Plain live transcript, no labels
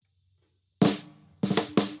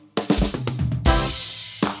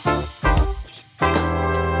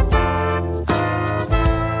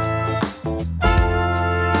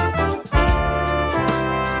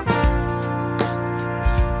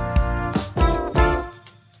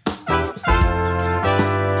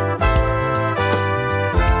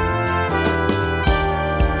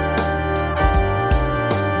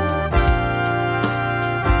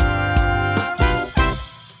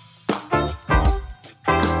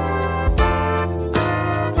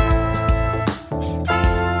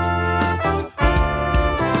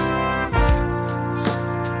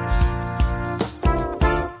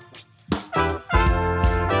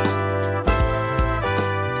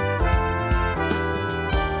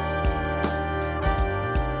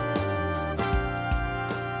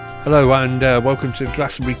Hello and welcome to the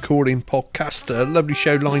Glastonbury Calling Podcast. A lovely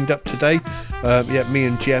show lined up today. Me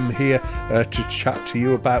and Jem here to chat to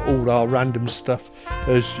you about all our random stuff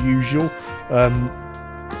as usual.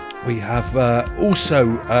 We have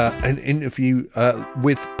also an interview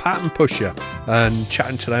with Pat and Pusher and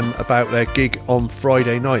chatting to them about their gig on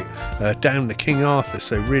Friday night down to King Arthur.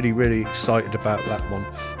 So really excited about that one.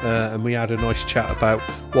 And we had a nice chat about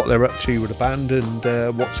what they're up to with the band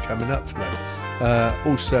and what's coming up for them.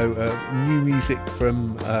 Also new music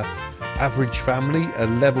from Average Family,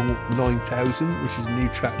 Level 9000, which is a new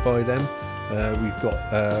track by them. We've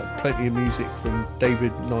got plenty of music from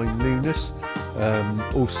David Nine Lunas,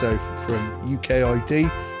 also from UKID,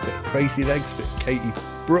 bit of Krazy Legz, bit of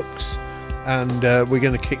Katey Brooks, and we're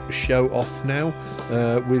going to kick the show off now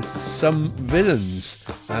with Some Villains,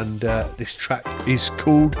 and this track is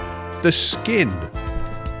called The Skin.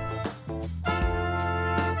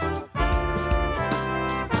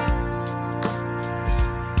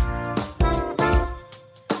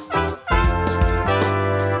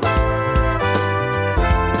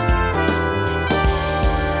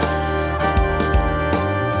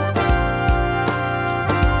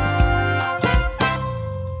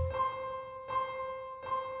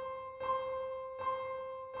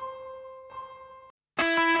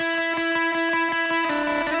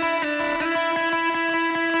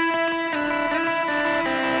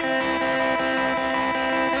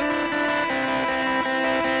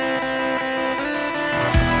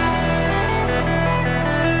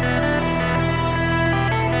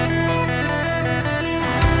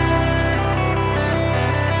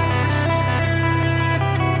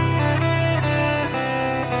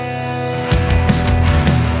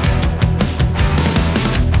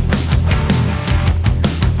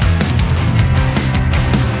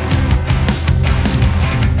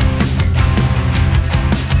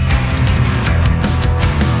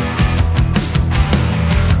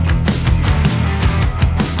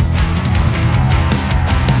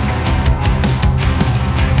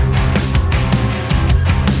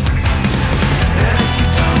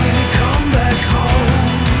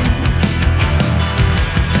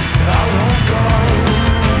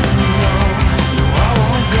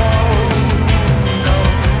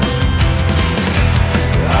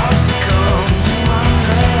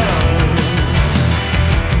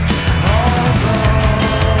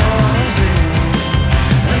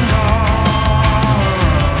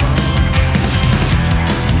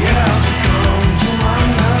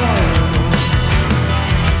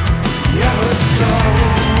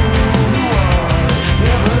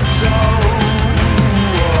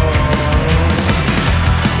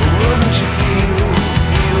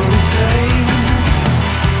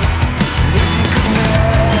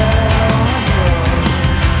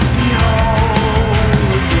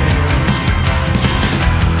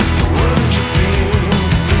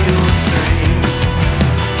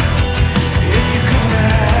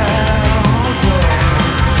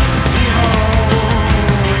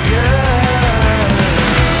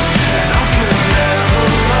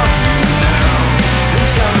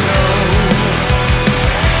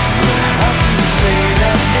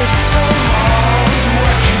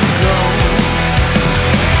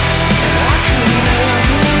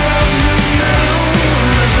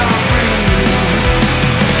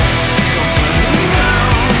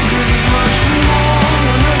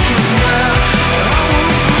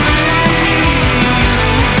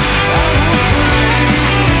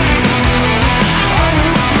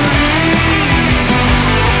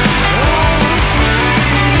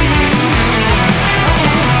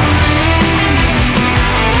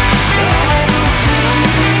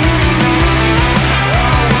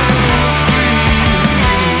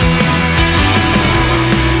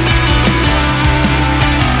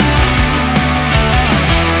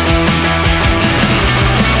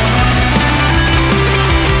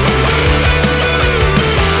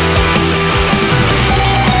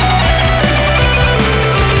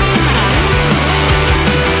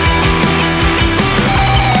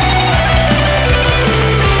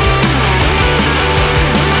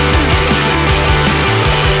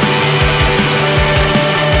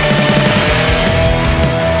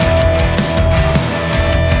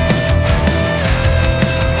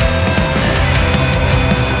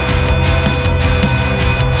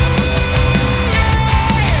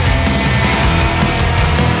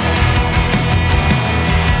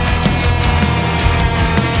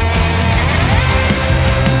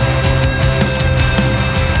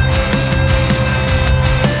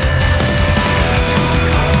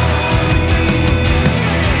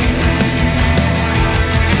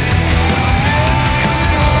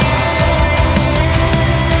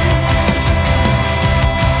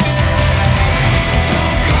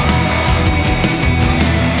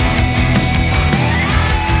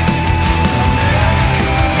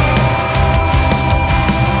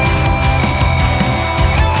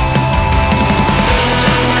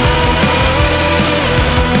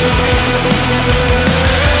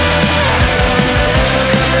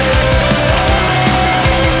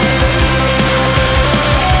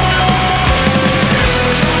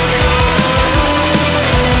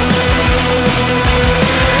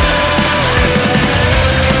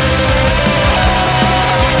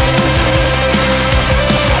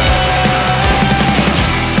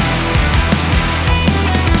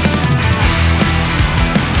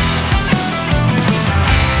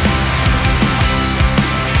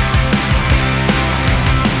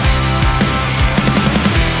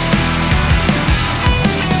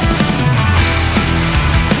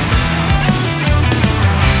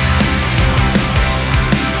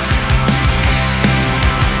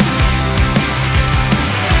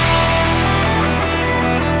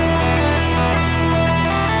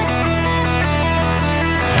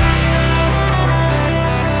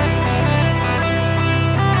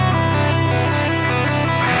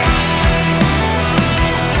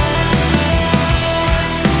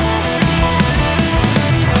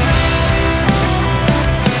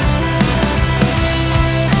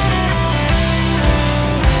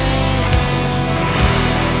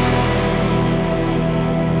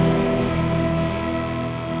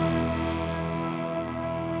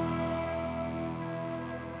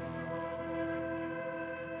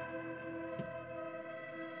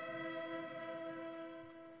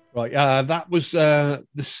 Right, that was The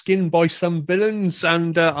Skin by Some Villains,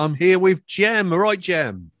 and I'm here with Jem. All right,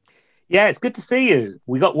 Jem? Yeah, it's good to see you.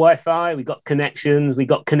 We got Wi-Fi, we got connections, we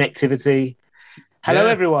got connectivity. Hello,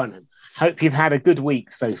 Yeah, everyone. Hope you've had a good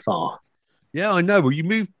week so far. yeah, I know. Well,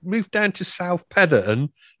 you moved down to South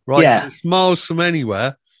Petherton, right? Yeah, It's miles from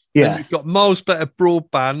anywhere. Then you've yes. got miles better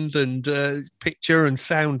broadband and picture and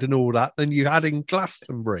sound and all that than you had in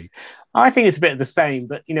Glastonbury. I think it's a bit of the same,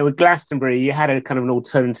 but with Glastonbury, you had a kind of an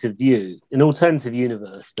alternative view, an alternative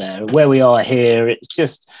universe there. Where we are here, it's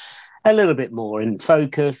just a little bit more in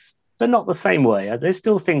focus, but not the same way. There's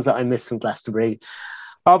still things that I miss from Glastonbury.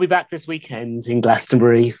 I'll be back this weekend in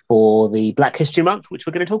Glastonbury for the Black History Month, which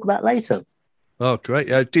we're going to talk about later. Oh, great!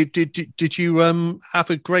 Did you have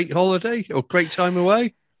a great holiday or great time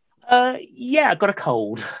away? Yeah, I got a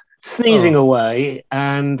cold, sneezing Oh, away,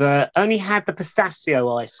 and only had the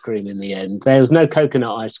pistachio ice cream in the end. There was no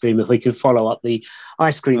coconut ice cream if we could follow up the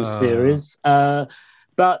ice cream uh, series.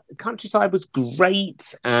 But countryside was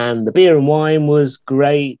great, and the beer and wine was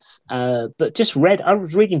great. But just I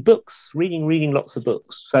was reading books, reading lots of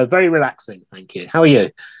books. So very relaxing. Thank you. How are you?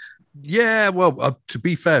 yeah. Well, to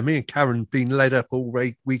be fair, me and Karen been led up all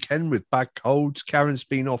weekend with bad colds. Karen's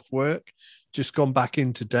been off work, just gone back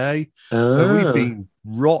in today. We've Ah, been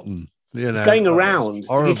rotten. it's going around.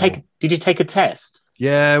 Horrible. Did you take a test?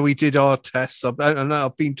 Yeah, we did our tests.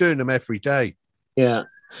 I've been doing them every day. Yeah.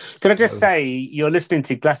 Can I just So, say, you're listening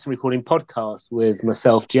to Glastonbury Recording Podcast with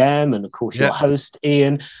myself, Jem, and of course your yeah. host,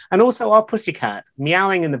 Ian, and also our pussycat,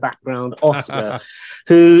 meowing in the background, Oscar,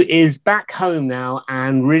 who is back home now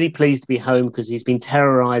and really pleased to be home because he's been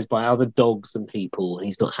terrorized by other dogs and people, and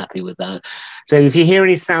he's not happy with that. So if you hear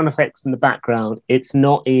any sound effects in the background, it's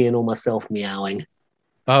not Ian or myself meowing.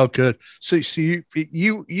 Oh, good. So you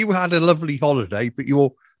had a lovely holiday, but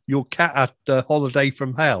your cat had a holiday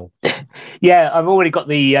from hell. Yeah, I've already got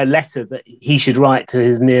the letter that he should write to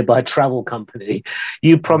his nearby travel company.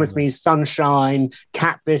 You promised me sunshine,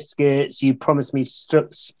 cat biscuits. You promised me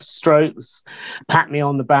strokes, pat me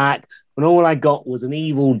on the back. And all I got was an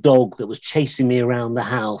evil dog that was chasing me around the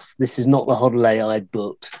house. This is not the holiday I'd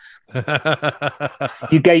booked.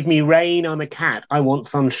 You gave me rain. I'm a cat. I want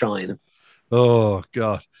sunshine. Oh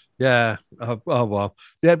God, yeah. Oh well,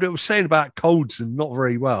 yeah. But it was saying about colds and not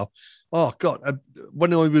very well. Oh God,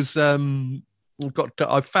 when I was I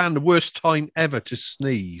found the worst time ever to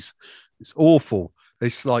sneeze. It's awful.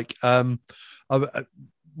 It's like when I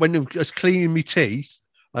was cleaning my teeth,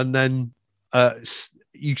 and then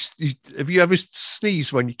you have you ever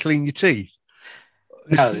sneezed when you clean your teeth?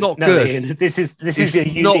 It's No, not no, good. Ian. This is It's a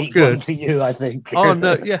not unique one good. to you, I think. Oh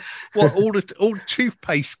no, yeah. Well, all the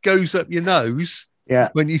toothpaste goes up your nose Yeah.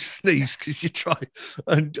 when you sneeze because you try,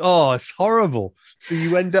 and oh, it's horrible. So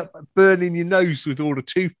you end up burning your nose with all the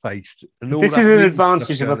toothpaste and all This that is an mint stuff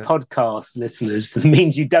advantage of a down it. podcast, listeners. It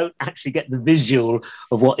means you don't actually get the visual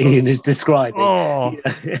of what Ian is describing. Oh,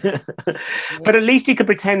 Yeah. But at least you could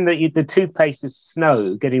pretend that the toothpaste is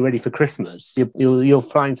snow getting ready for Christmas. You'll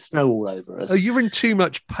find snow all over oh, us. you're in too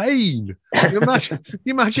much pain. You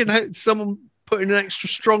imagine how someone putting an extra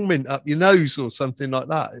strong mint up your nose or something like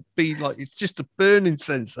that. It'd be like it's just a burning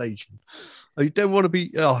sensation. You don't want to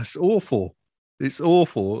be. Oh, it's awful. It's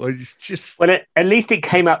awful. It's just. Well, at least it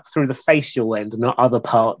came up through the facial end, not other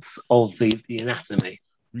parts of the anatomy.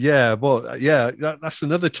 Yeah, well, yeah, that's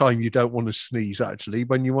another time you don't want to sneeze, actually,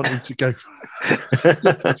 when you want him to go.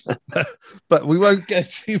 But we won't get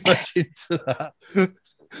too much into that.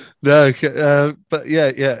 No, but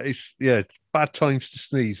yeah, bad times to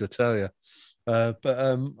sneeze, I tell you.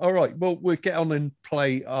 All right, well, we'll get on and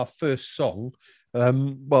play our first song.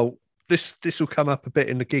 Well, this will come up a bit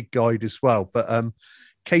in the gig guide as well, but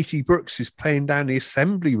Katey Brooks is playing down the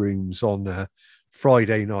Assembly Rooms on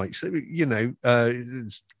Friday night. So, it's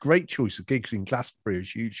a great choice of gigs in Glastonbury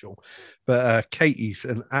as usual. But Katey's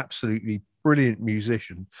an absolutely brilliant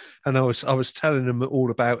musician. And I was telling them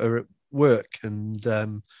all about her at work, and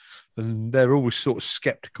they're always sort of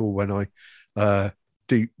skeptical when I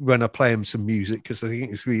play them some music because I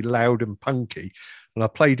think it's really loud and punky. And I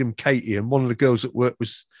played him Katey, and one of the girls at work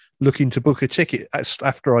was looking to book a ticket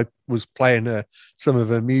after I was playing some of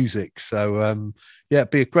her music. So it'd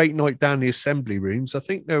be a great night down the Assembly Rooms. I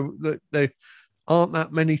think there aren't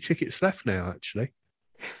that many tickets left now, actually.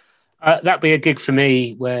 That'd be a gig for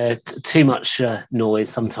me where too much noise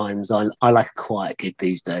sometimes. I like a quiet gig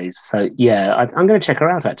these days. So yeah, I'm going to check her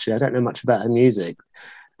out. Actually, I don't know much about her music.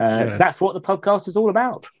 That's what the podcast is all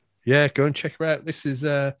about. Yeah, go and check her out. This is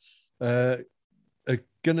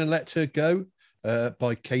Gonna Let Her Go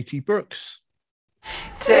by Katey Brooks.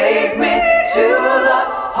 Take me to the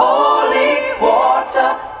holy water.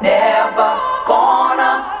 water, never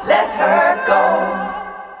gonna let her go.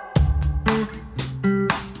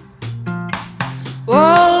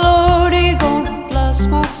 Oh Lord, He gonna bless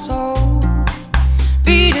my soul.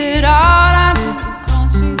 Beat it out until you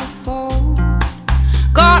can't see the fold.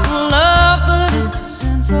 Got love, but it's a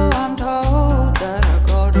sin, so I'm told that I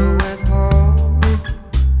gotta withhold.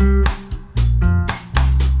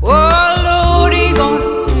 Oh Lord, He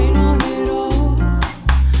gonna paint on it all.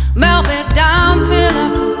 Melt me down till I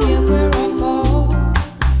forget where I fall.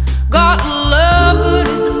 Got love, but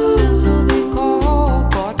it's a sin, so they call.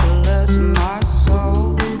 God bless my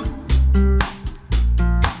soul.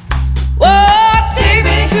 Oh, take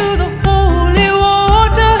me to the holy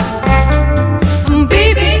water, and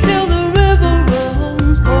beat me till the river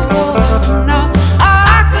runs cold. Now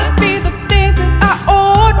I could be the things that I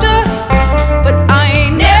order, but I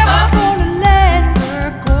ain't never gonna let her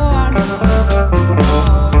go.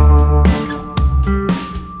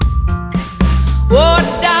 Oh,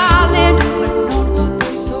 darling, but not what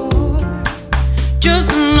they saw. Just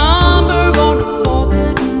a number on a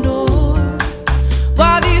forbidden door.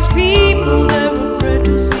 Why these people, they're afraid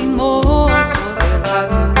to see more, so they like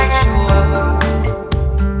to be sure.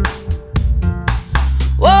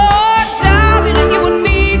 Oh, darling, you and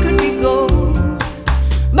me could be gold.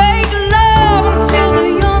 Make love until the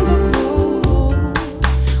younger grow.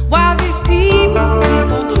 While these people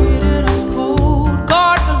keep on treating us cold,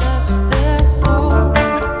 God bless their souls.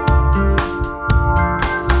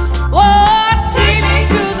 Oh, take me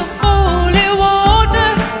to the holy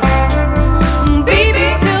water, and beat me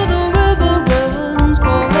till the river runs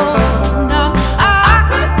cold. Now I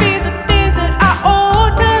could be the things that I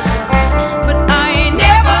order, but I ain't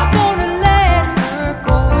never gonna let her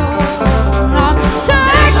go. Now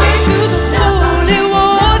take me to the holy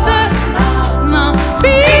water, now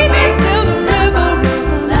beat me till the river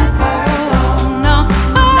runs cold. Now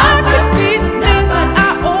I could be the things that I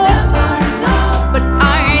order, but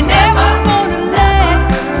I ain't never gonna let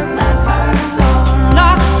her go.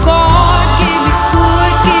 Now God, give me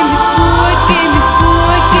good, give me good, give me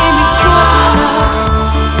good, give me good love.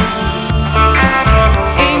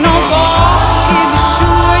 Ain't no God, give me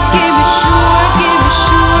sure, give me sure, give me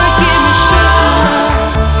sure, give me sure love.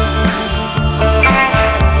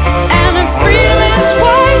 And if freedom is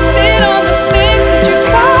wasted on the things that you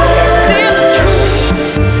find, in the truth.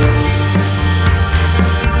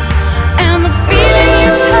 And the feeling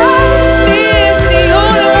you taste is the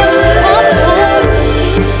only one that comes home to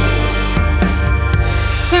see.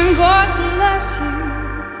 Can God bless you?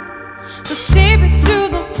 So take me to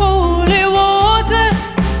the holy water,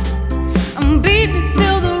 and beat me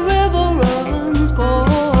till the river runs cold.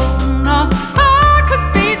 Now I could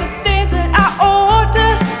be the things that I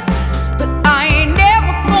order, but I ain't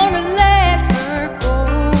never gonna let her go.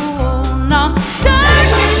 Now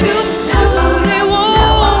take me to the holy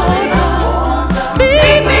water,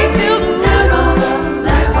 beat me till the river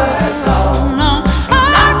runs cold. Now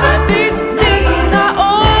I could be the things that I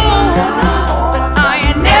order, but I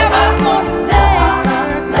ain't never gonna let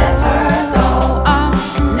her go. I'm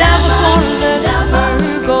never gonna let her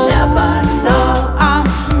go. I'm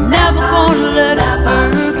never gonna let her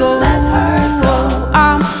go.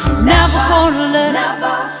 I'm never gonna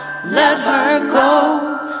let her go.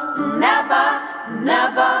 Never,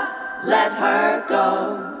 never let her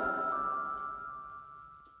go.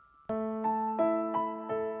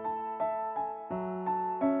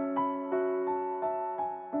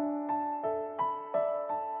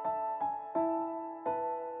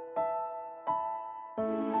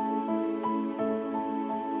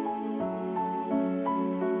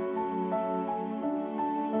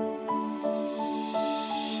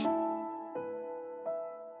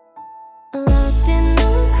 Lost in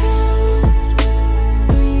the crowd,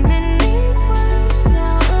 screaming these words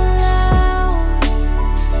out loud.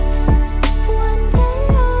 One day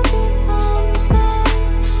I'll be something,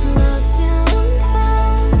 lost till I'm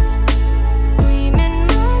found, screaming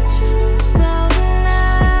my truth out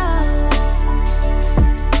now.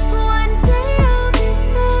 One day I'll be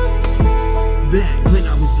something. Back when I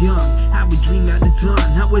was young, I would dream out the ton.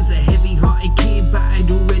 I was a heavy-hearted kid, but I'd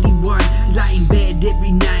already won. Lie in bed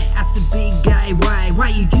every night, ask the big guy why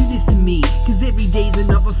you do this to me? Cause every day's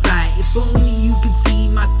another fight. If only you could see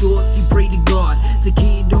my thoughts, you pray to God. The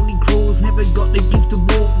kid only crawls, never got the gift of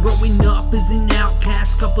walk. Growing up as an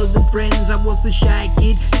outcast, couple of friends, I was the shy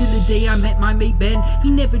kid. Till the day I met my mate Ben, he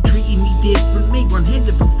never treated me different, made one hell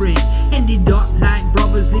of a friend. Ended up like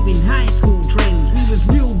brothers living high school trends. We was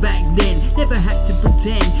real back then, never had to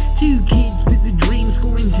pretend. Two kids with a dream,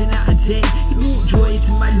 scoring 10 out of 10. It brought joy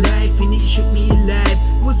to my life and it shook me alive.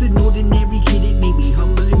 Was an ordinary kid, it made me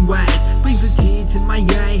humble and wise. Brings a tear to my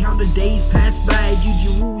eye, how the days pass by. Dude,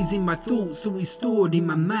 you're always in my thoughts, always stored in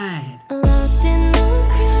my mind. Lost in the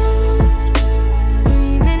crowd,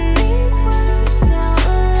 screaming these words out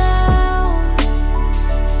loud.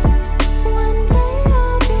 One day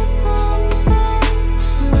I'll be something,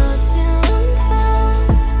 lost till I'm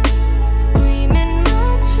found, screaming my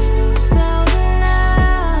truth out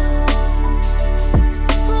loud.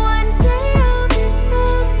 One day I'll be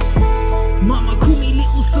something. Mama called me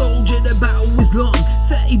little soldier, the battle was long.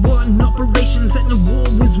 31 operations and the war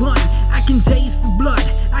was won. I can taste the blood,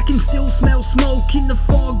 I can still smell smoke in the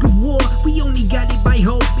fog of war. We only got it by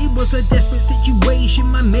hope, it was a desperate situation,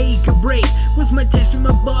 my make or break. Was my test from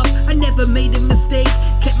above, I never made a mistake.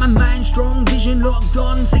 Kept my mind strong, vision locked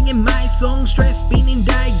on, singing my song. Stress spinning,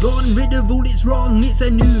 died, gone, rid of all that's wrong. It's a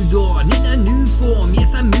new dawn, in a new form,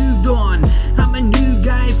 yes I moved on. I'm a new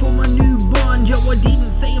guy for my new bond. Yo, I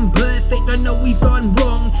didn't say I'm perfect, I know we've done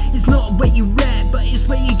wrong. It's not where you're at, but it's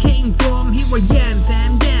where you came from. Here I am,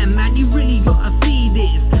 fam, damn man, you really gotta see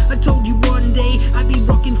this. I told you one day I'd be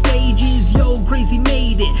rocking stages. Yo, crazy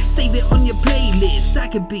made it, save it on your playlist. I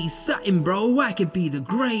could be something, bro, I could be the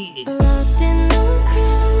greatest. Lost in the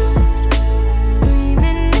crowd,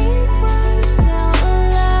 screaming these words out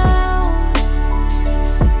loud.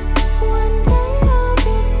 One day I'll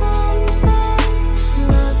be something,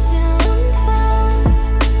 lost till I'm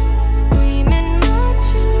found, screaming my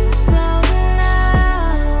truth out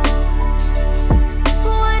loud.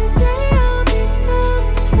 One day I'll be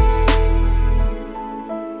something.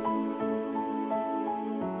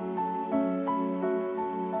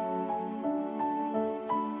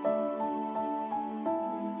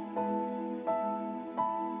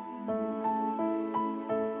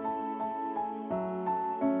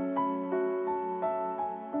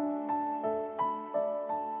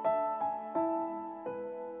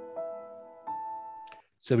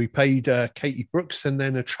 So we paid Katey Brooks, and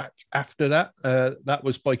then a track after that, that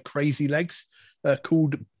was by Krazy Legz,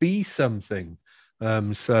 called Be Something.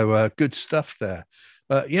 So good stuff there.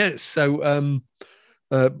 Yeah, so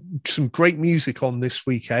some great music on this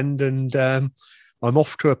weekend, and I'm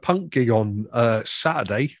off to a punk gig on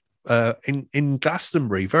Saturday in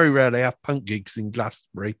Glastonbury. Very rarely have punk gigs in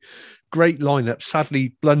Glastonbury. Great lineup.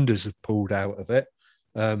 Sadly, Blunders have pulled out of it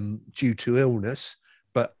due to illness.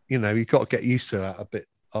 But you know, you've got to get used to that a bit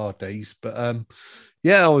our days. But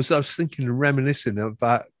yeah, I was thinking and reminiscing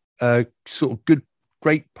about sort of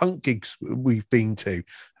great punk gigs we've been to.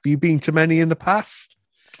 Have you been to many in the past?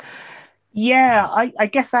 Yeah, I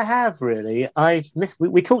guess I have really. I've missed.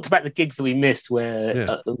 We talked about the gigs that we missed,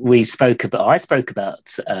 where I spoke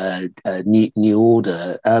about New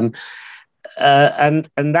Order. And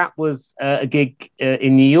that was a gig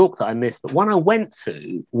in New York that I missed. But one I went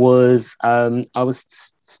to was I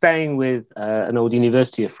was staying with an old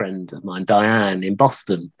university friend of mine, Diane, in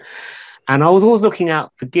Boston. And I was always looking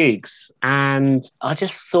out for gigs, and I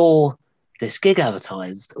just saw this gig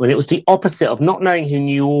advertised when it was the opposite of not knowing who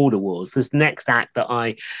New Order was. This next act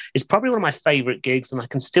that is probably one of my favorite gigs, and I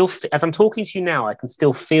can still, as I'm talking to you now, I can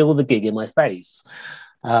still feel the gig in my face.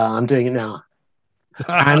 I'm doing it now.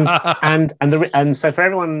 and so for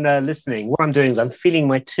everyone listening, what I'm doing is I'm feeling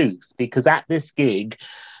my tooth, because at this gig,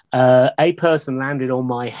 a person landed on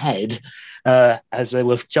my head as they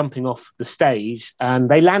were jumping off the stage, and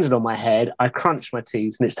they landed on my head. I crunched my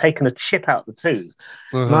teeth, and it's taken a chip out the tooth.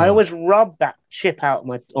 And I always rub that chip out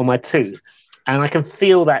on my tooth, and I can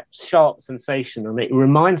feel that sharp sensation, and it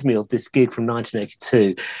reminds me of this gig from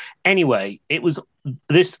 1982. Anyway, it was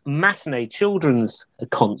this matinee children's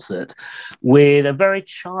concert with a very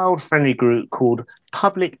child-friendly group called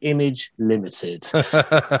Public Image Limited.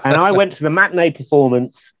 And I went to the matinee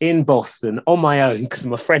performance in Boston on my own because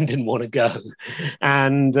my friend didn't want to go.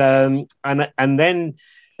 And then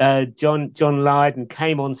John Lydon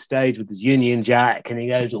came on stage with his Union Jack, and he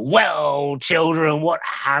goes, "Well, children, what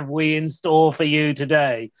have we in store for you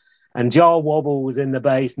today?" And Jar Wobble was in the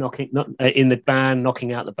bass, knocking out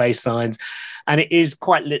the bass lines. And it is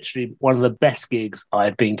quite literally one of the best gigs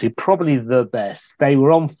I've been to, probably the best. They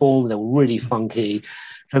were on form, they were really funky.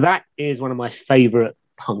 So that is one of my favourite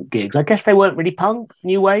punk gigs. I guess they weren't really punk,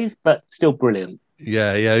 new wave, but still brilliant.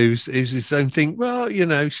 Yeah, it was his own thing. Well, you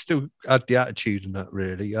know, still had the attitude and that,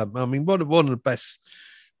 really. I mean, one of the best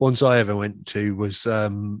ones I ever went to was,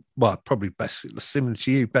 probably best, similar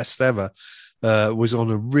to you, best ever, was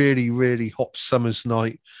on a really, really hot summer's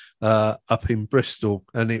night up in Bristol.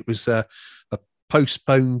 And it was a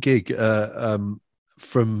postponed gig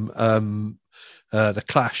from The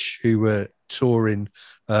Clash, who were touring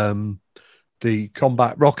the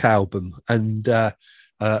Combat Rock album. And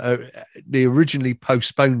they originally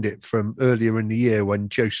postponed it from earlier in the year when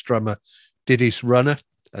Joe Strummer did his runner,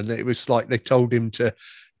 and it was like they told him to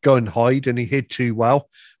go and hide, and he hid too well,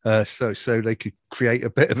 so they could create a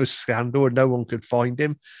bit of a scandal, and no one could find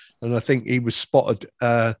him. And I think he was spotted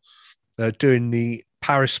doing the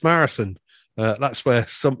Paris Marathon. That's where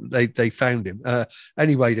they found him.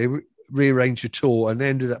 Anyway, they rearranged a tour, and they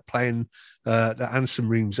ended up playing the Anson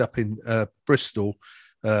Rooms up in Bristol,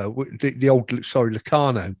 the old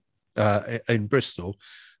Locarno in Bristol,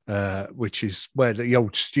 which is where the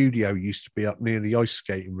old studio used to be up near the ice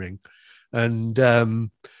skating ring. And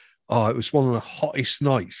it was one of the hottest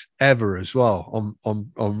nights ever as well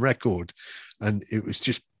on record, and it was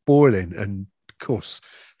just boiling. And of course,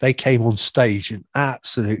 they came on stage and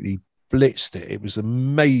absolutely blitzed it. It was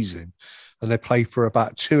amazing, and they played for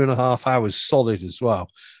about 2.5 hours solid as well.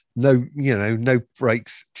 No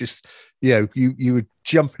breaks. Just you were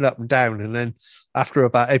jumping up and down, and then after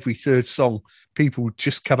about every third song, people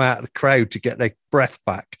just come out of the crowd to get their breath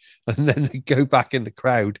back, and then they go back in the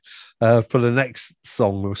crowd for the next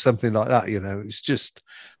song or something like that. It's just,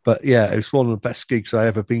 but yeah, it was one of the best gigs I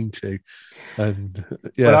ever been to, and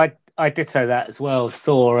yeah. Well, I ditto that as well.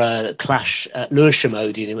 Saw Clash at Lewisham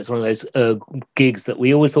Odeon. It was one of those gigs that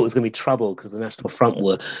we always thought was going to be trouble because the National Front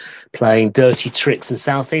were playing Dirty Tricks in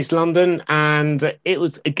South East London, and it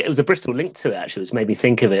was a Bristol link to it. Actually, which made me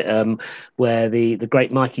think of it, where the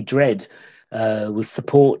great Mikey Dread was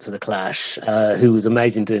support to the Clash, who was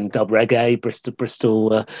amazing doing dub reggae,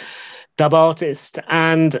 Bristol dub artist,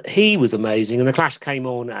 and he was amazing. And the Clash came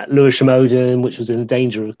on at Lewisham Odeon, which was in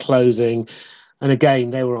danger of closing. And again,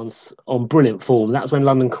 they were on brilliant form. That was when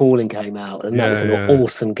London Calling came out, and that was an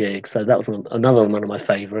awesome gig. So that was another one of my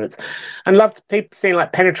favourites. And loved people seeing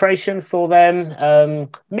like Penetration, saw them.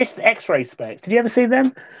 Missed X-Ray Specs. Did you ever see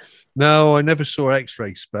them? No, I never saw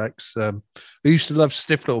X-Ray Specs. I used to love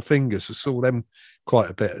Stiff Little Fingers. I saw them quite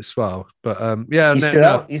a bit as well. But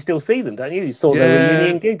you still see them, don't you? You saw their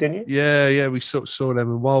reunion gig, didn't you? Yeah, we saw them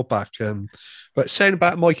a while back. But saying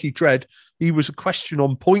about Mikey Dread, he was a question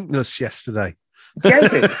on Pointless yesterday.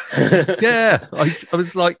 Joking. Yeah, I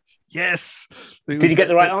was like, yes. Did you get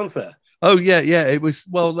the right answer? Oh yeah. It was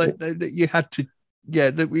you had to.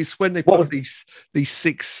 Yeah, it was when they put these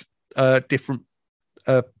 6 different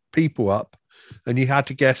people up, and you had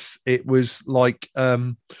to guess. It was like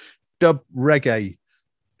dub reggae,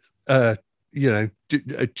 dub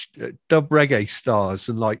reggae stars,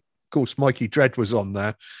 and like, of course, Mikey Dread was on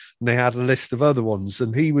there, and they had a list of other ones,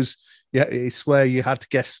 and he was. Yeah, it's where you had to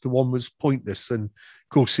guess the one was Pointless, and of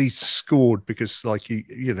course he scored because, like,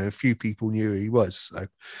 a few people knew who he was. So,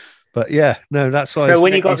 but yeah, no, that's why. So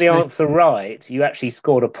when you got the answer right, you actually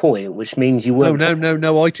scored a point, which means you weren't.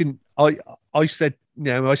 No, I didn't. I said,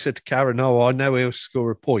 I said to Karen, "Oh, I know he'll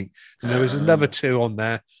score a point," and there was another 2 on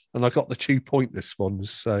there, and I got the 2 Pointless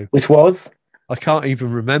ones. So, which was. I can't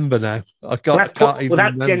even remember now.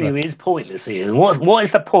 That genuinely is pointless, Ian. What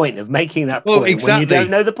is the point of making that point when you don't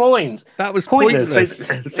know the point? That was pointless. So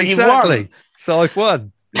exactly. You've won. So I've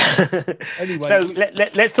won. Anyway, so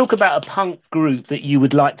let's talk about a punk group that you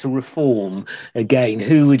would like to reform again.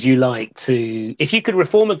 Who would you like to, if you could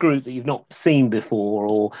reform a group that you've not seen before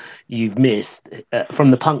or you've missed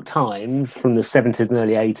from the punk times, from the 70s and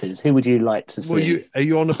early 80s? Who would you like to see? Are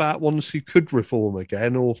you on about ones who could reform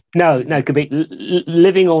again, or no? It could be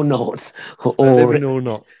living or not, or living or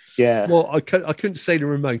not. Yeah. Well, I couldn't say the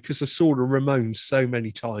Ramones because I saw the Ramones so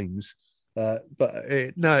many times.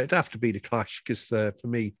 It'd have to be the Clash because for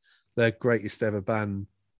me, their greatest ever band,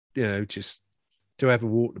 just to ever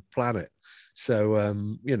walk the planet. So,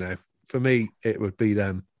 for me, it would be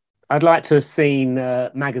them. I'd like to have seen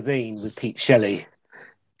Magazine with Pete Shelley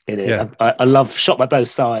in it. Yeah. I love Shot by Both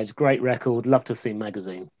Sides. Great record. Love to have seen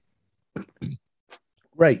Magazine.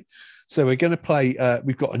 Great. So we're going to play.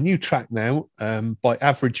 We've got a new track now by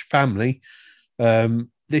Average Family.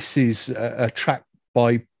 This is a track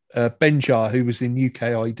by Benjar, who was in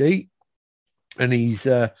UKID, and he's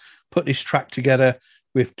put this track together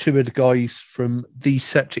with 2 of the guys from The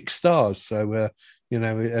Septic Stars. So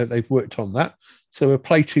they've worked on that. So we'll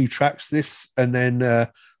play 2 tracks, this and then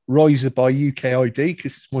Riser by UKID,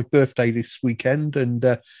 because it's my birthday this weekend, and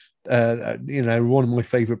one of my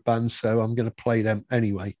favorite bands, so I'm going to play them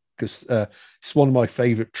anyway because it's one of my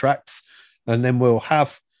favorite tracks. And then we'll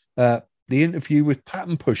have the interview with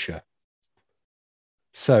Pattern Pusher.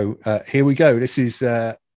 So here we go. This is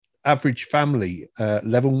Average Family,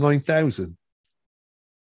 Level 9000.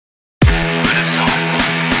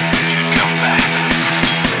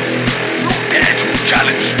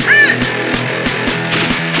 Challenge.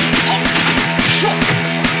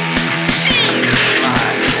 Jesus,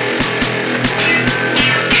 man.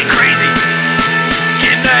 Get crazy.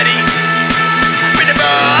 Get nutty. With the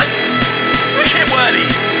boss.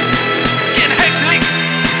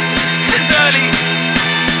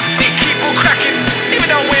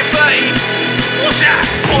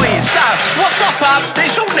 up, Ab? Then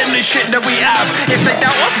show them the shit that we have. If they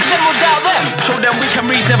doubt us, then we'll doubt them. Show them we can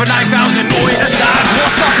reach never 9,000. Oi, Sam,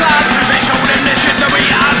 what's up, Ab? Then show them the shit that we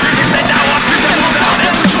have. If they doubt us, then we'll doubt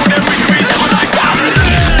them. Show them we can reach never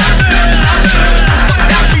 9,000.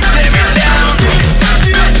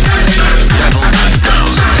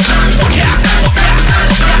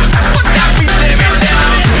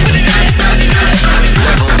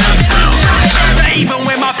 Even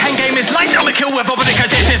when my pen game is light, I'ma kill whoever because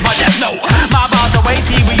this is my death note. My bars are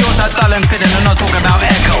weighty, but yours are dull and thin, and I'm not talking about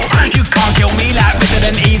echo. You can't kill me like wizard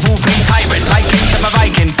and evil free tyrant, like in a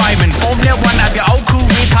Viking fireman. Formula 1, have your old crew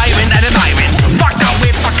retiring and an iron. Fuck that,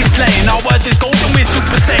 we're fucking slaying. Our word is gold and we're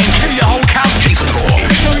super saiyan. Kill your whole country score.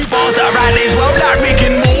 Show you bars that are around this world like Rick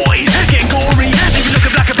and Morty. Getting gory, leave you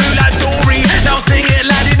looking black and blue like Dory. Now sing it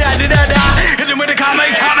la di da di da da. Hit them with a come.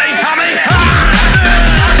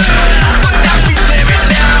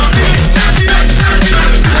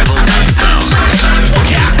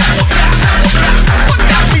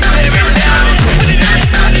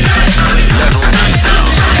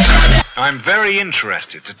 I'm very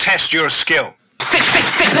interested to test your skill.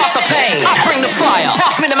 666 bars of pain. I bring the fire.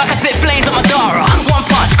 Pass me the mic, I spit flames on my Dara. One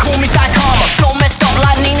punch, call me Saitama. Flow messed up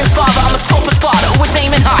like Nina's father. I'm a top of Sparta, always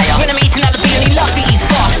aiming higher. When I'm eating at the beat, he love he's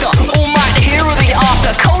faster. All might, the hero, the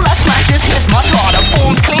after. Cola smashes, hits much harder.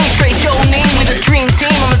 Forms clean, straight Joe Neen with a dream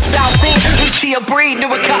team on the south scene. Uchi a breed, do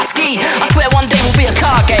a Katey. I swear one day we'll be a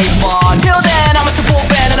car game, man. Till then, I'm a support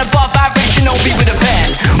band and above average, you know me with a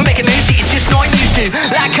pen. We're making music you're just not used to.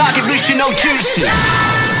 Like Katey, you know juicy.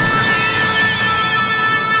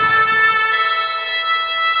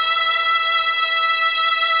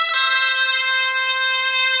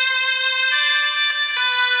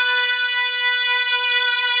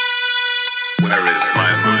 Where is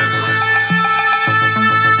my moose?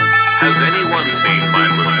 Has anyone seen my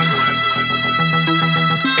moose?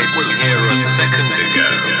 It was here a second ago.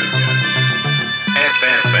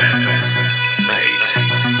 FFS, mate.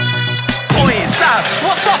 Oi, Sav,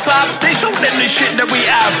 what's up, Ab? Then show them the shit that we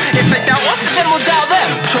have. If they doubt us, then we'll doubt them.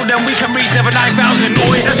 Show them we can reach never 9,000.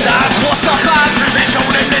 Oi, Sav, what's up, Ab? Then show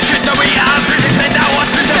them the shit that we have. If they doubt us,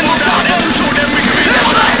 then we'll doubt them. Show them we can reach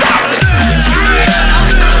never 9,000.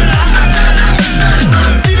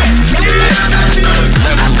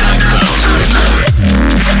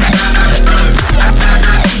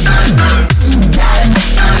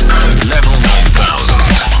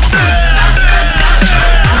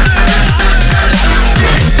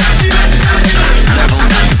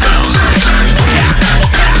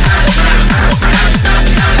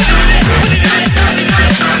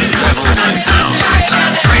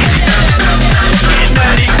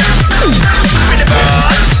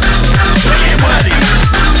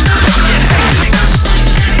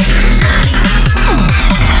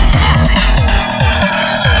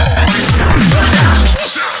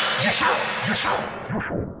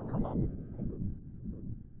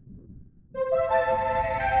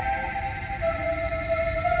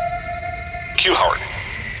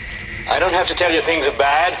 I don't have to tell you things are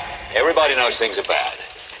bad. Everybody knows things are bad.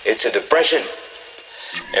 It's a depression.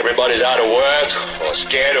 Everybody's out of work or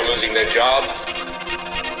scared of losing their job.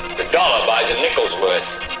 The dollar buys a nickel's worth.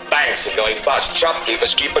 Banks are going bust.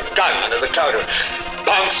 Shopkeepers keep a gun under the counter.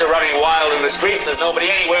 Punks are running wild in the street and there's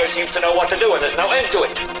nobody anywhere who seems to know what to do and there's no end to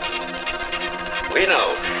it. We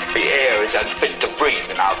know the air is unfit to breathe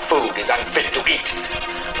and our food is unfit to eat.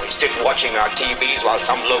 We sit watching our TVs while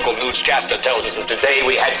some local newscaster tells us that today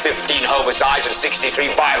we had 15 homicides and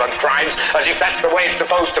 63 violent crimes, as if that's the way it's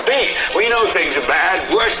supposed to be. We know things are bad,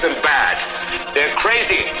 worse than bad. They're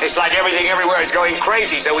crazy. It's like everything everywhere is going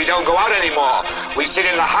crazy, so we don't go out anymore. We sit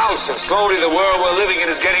in the house, and slowly the world we're living in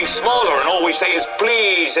is getting smaller, and all we say is,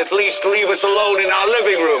 please, at least leave us alone in our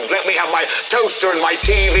living rooms. Let me have my toaster and my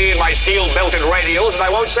TV and my steel-belted radios, and I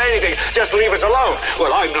won't say anything. Just leave us alone.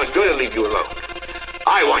 Well, I'm not going to leave you alone.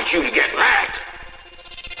 I want you to get mad.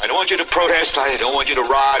 I don't want you to protest. I don't want you to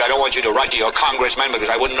riot. I don't want you to write to your congressman because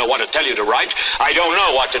I wouldn't know what to tell you to write. I don't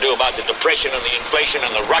know what to do about the depression and the inflation and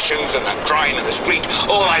the Russians and the crying in the street.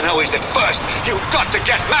 All I know is that first, you've got to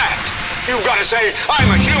get mad. You've got to say, I'm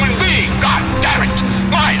a human being. God damn it.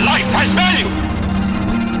 My life has value.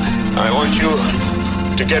 I want you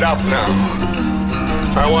to get up now.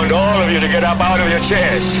 I want all of you to get up out of your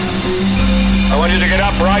chairs. I want you to get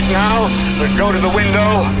up right now and go to the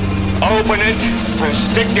window, open it, and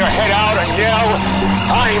stick your head out and yell,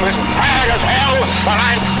 I'm as mad as hell, and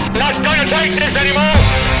I'm not going to take this anymore!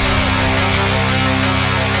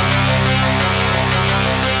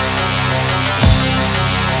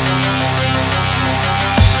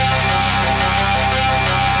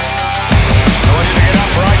 I want you to get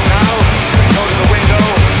up right now and go to the window,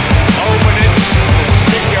 open it,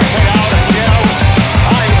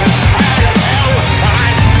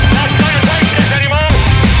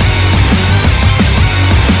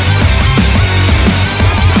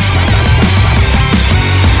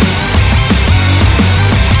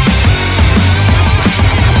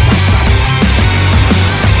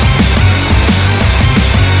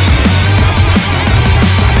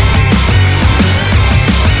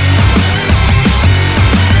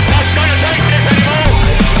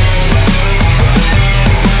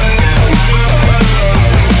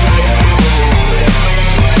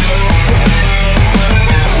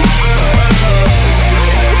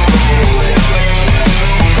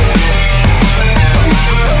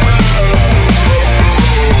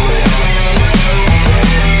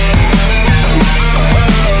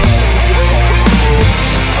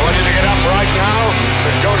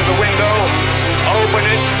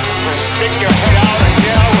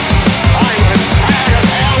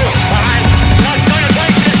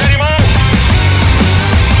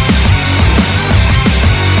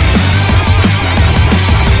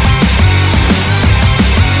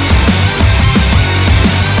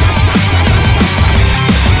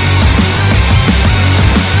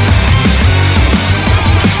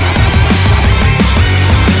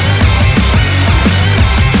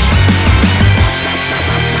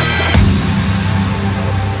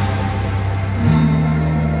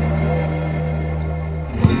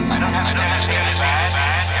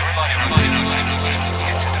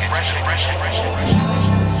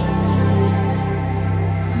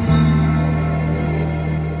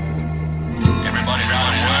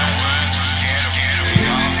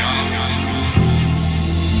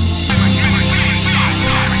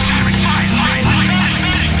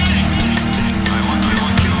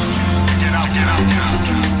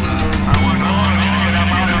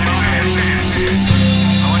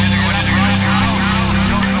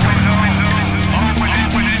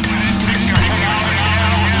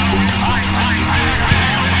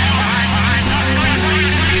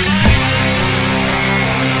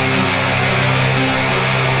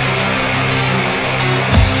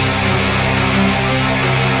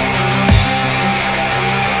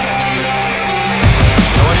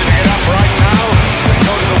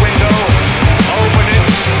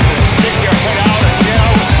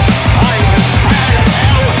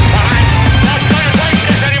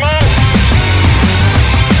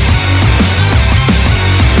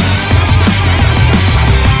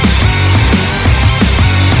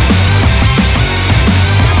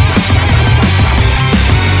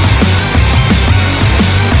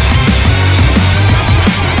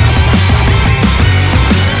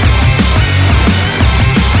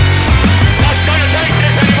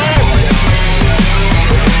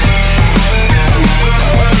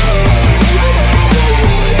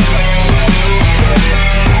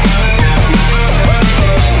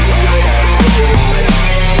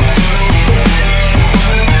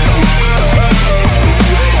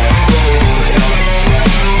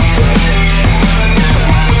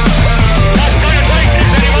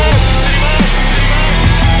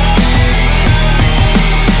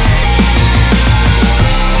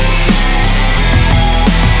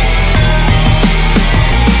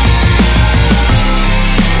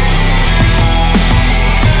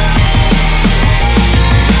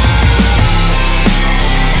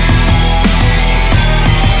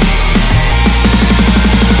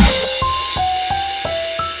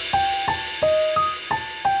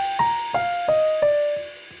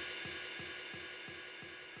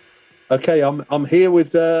 Okay, I'm here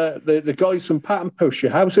with the guys from Pat and Pusher.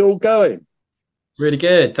 How's it all going? Really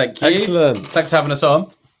good, thank you. Excellent. Thanks for having us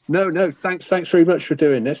on. No, thanks very much for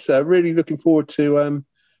doing this. Really looking forward to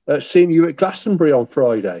seeing you at Glastonbury on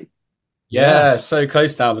Friday. Yeah, Yes. so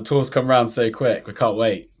close now. The tour's come round so quick. We can't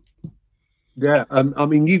wait. Yeah, I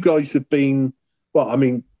mean, you guys have been, well, I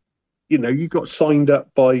mean, you know, you got signed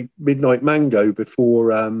up by Midnight Mango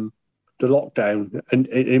before the lockdown, and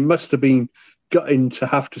it must have been gutting to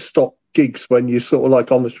have to stop gigs when you're sort of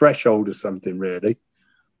like on the threshold or something, really.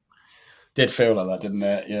 Did feel like that, didn't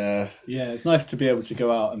it? Yeah. Yeah, it's nice to be able to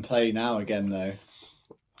go out and play now again, though.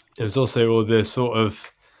 It was also all the sort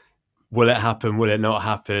of, will it happen, will it not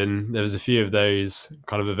happen? There was a few of those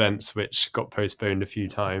kind of events which got postponed a few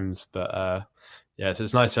times, but yeah, so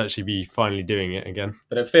it's nice to actually be finally doing it again.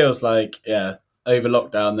 But it feels like, yeah, over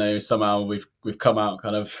lockdown though, somehow we've come out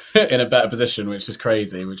kind of in a better position, which is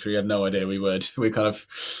crazy, which we had no idea we would. We kind of,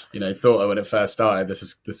 you know, thought when it first started, this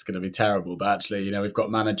is going to be terrible. But actually, you know, we've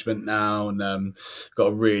got management now and got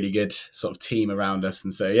a really good sort of team around us.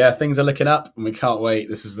 And so, yeah, things are looking up and we can't wait.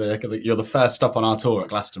 This is you're the first stop on our tour at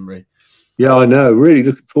Glastonbury. Yeah, I know. Really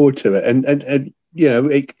looking forward to it, and you know,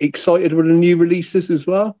 excited with the new releases as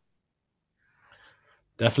well.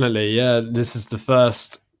 Definitely, yeah. This is the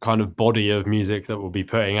first kind of body of music that we'll be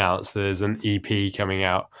putting out. So there's an EP coming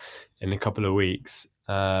out in a couple of weeks.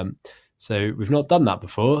 So we've not done that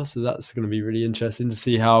before. So that's going to be really interesting to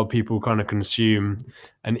see how people kind of consume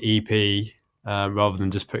an EP rather than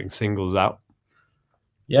just putting singles out.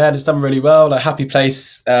 Yeah, and it's done really well. Like Happy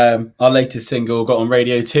Place, our latest single got on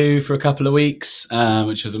Radio 2 for a couple of weeks,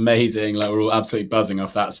 which was amazing. Like we're all absolutely buzzing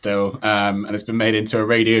off that still. And it's been made into a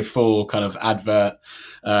Radio 4 kind of advert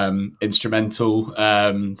instrumental.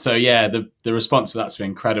 So yeah, the response for that's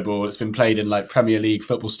been incredible. It's been played in like Premier League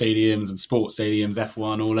football stadiums and sports stadiums,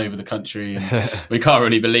 F1 all over the country. And we can't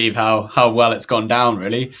really believe how well it's gone down,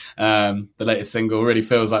 really. The latest single really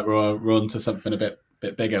feels like we're on to something a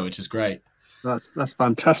bit bigger, which is great. That's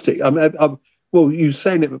fantastic. Well, you were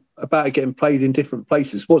saying it about it getting played in different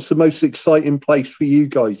places. What's the most exciting place for you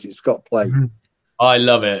guys it's got played? I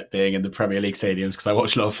love it being in the Premier League stadiums because I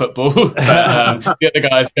watch a lot of football. But the other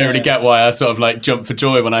guys don't really get why I sort of like jumped for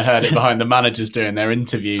joy when I heard it behind the managers doing their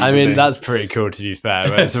interviews. I mean, that's pretty cool to be fair.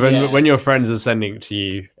 Right? So when your friends are sending it to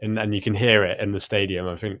you and you can hear it in the stadium,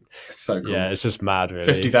 I think it's so cool. Yeah, it's just mad, really.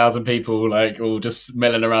 50,000 people like all just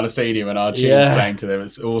milling around a stadium and our tunes playing to them.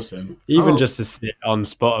 It's awesome. Even just to see it on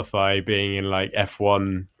Spotify being in like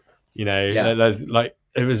F1, you know, like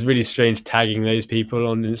it was really strange tagging those people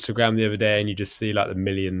on Instagram the other day, and you just see like the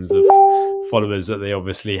millions of followers that they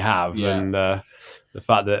obviously have, and the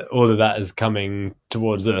fact that all of that is coming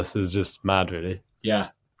towards us is just mad, really. Yeah,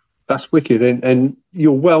 that's wicked, and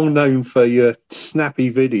you're well known for your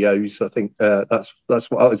snappy videos. I think that's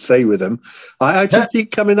what I would say with them. I just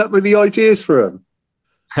keep coming up with the ideas for them.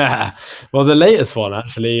 Well, the latest one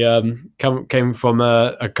actually came from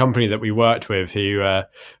a company that we worked with who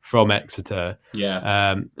from Exeter.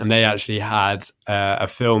 Yeah. And they actually had a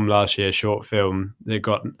film last year, a short film. They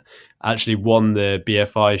actually won the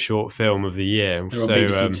BFI short film of the year. They were on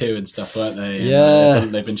BBC Two and stuff, weren't they? Yeah.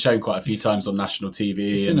 They've been shown quite a few times on national TV.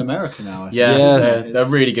 It's in America now. They're a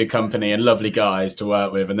really good company and lovely guys to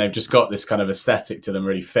work with. And they've just got this kind of aesthetic to them,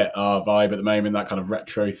 really fit our vibe at the moment, that kind of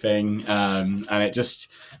retro thing. And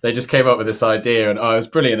they just came up with this idea, and it was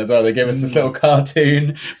brilliant as well. They gave us this little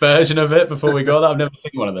cartoon version of it before we got that. I've never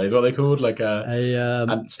seen one of those. What are they called? Like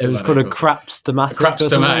it was called a Crapstomatic.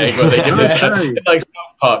 Crapstomatic, where they give this like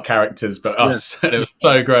South Park characters, but us. And it was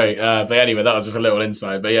so great. But anyway, that was just a little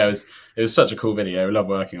insight. But yeah, it was such a cool video. We love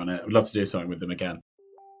working on it. We'd love to do something with them again.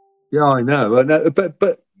 Yeah, I know.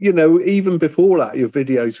 But you know, even before that, your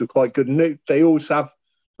videos were quite good, and they always have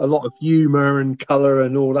a lot of humour and colour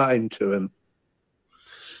and all that into them.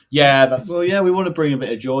 Yeah, we want to bring a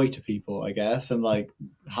bit of joy to people, I guess, and like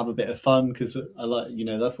have a bit of fun because I like, you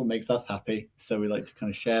know, that's what makes us happy. So we like to kind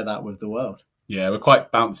of share that with the world. Yeah, we're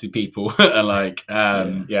quite bouncy people, and like,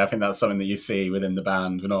 I think that's something that you see within the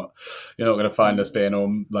band. You're not going to find us being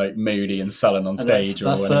all like moody and sullen on stage.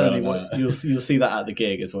 That's or certainly like what you'll see that at the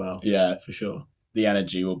gig as well. Yeah, for sure. The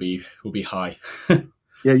energy will be high.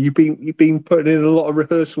 Yeah, you've been putting in a lot of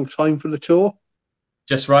rehearsal time for the tour.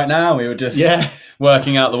 Just right now, we were just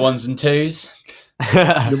working out the ones and twos.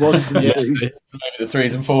 The ones and twos. Maybe the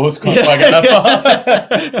threes and fours. Can't quite get that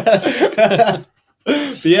far.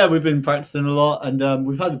 But yeah, we've been practicing a lot, and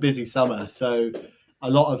we've had a busy summer, so a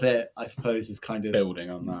lot of it, I suppose, is kind of building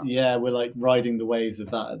on that. Yeah, we're like riding the waves of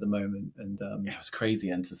that at the moment, and it was crazy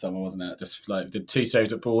end to summer, wasn't it? Just like did 2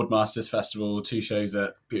 shows at Boardmasters Festival, 2 shows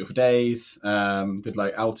at Beautiful Days, did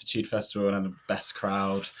like Altitude Festival and had the best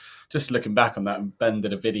crowd. just looking back on that, and Ben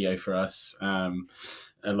did a video for us, and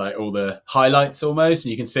like all the highlights almost,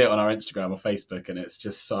 and you can see it on our Instagram or Facebook, and it's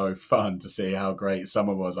just so fun to see how great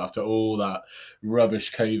summer was after all that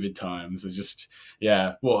rubbish COVID times. And just,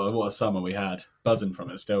 yeah, what a summer we had. Buzzing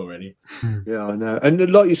from it still, really. Yeah, I know.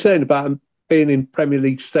 And like you're saying about being in Premier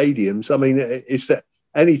League stadiums, I mean, is there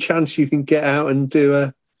any chance you can get out and do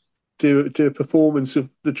a performance of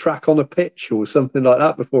the track on a pitch or something like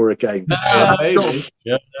that before a game? Maybe.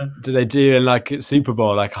 Yeah. Do they do like Super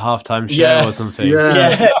Bowl, like a halftime show or something?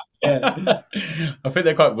 Yeah. I think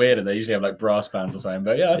they're quite weird, and they usually have like brass bands or something.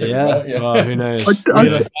 But yeah, I think Well, who knows?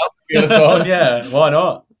 Yeah, why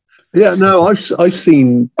not? Yeah, no, I've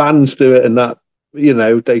seen bands do it, and that, you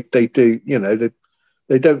know, they do, you know,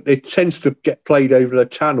 they don't. It tends to get played over the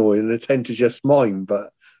channel, and they tend to just mime,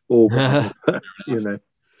 or you know.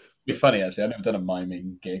 It'd be funny actually. I've never done a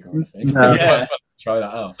miming gig or anything. No. Yeah, try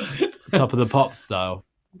that out. Top of the pop style.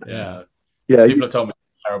 Yeah. People have told me I'm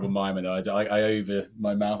a terrible mimer though. I over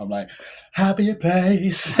my mouth. I'm like, happier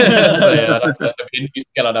place. So yeah,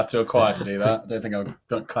 I'd have to acquire to do that. I don't think I've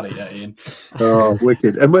cut it yet, Ian. Oh,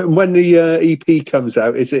 wicked! And when the EP comes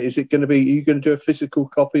out, is it going to be? Are you going to do a physical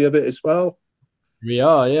copy of it as well? We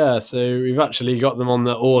are, yeah. So we've actually got them on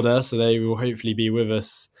the order, so they will hopefully be with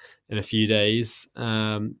us in a few days.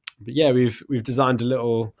 But yeah, we've designed a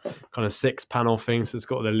little kind of 6-panel thing, so it's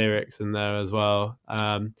got the lyrics in there as well.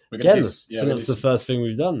 That's the first thing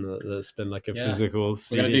we've done that's been like a physical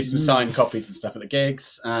CD. We're going to do some signed copies and stuff at the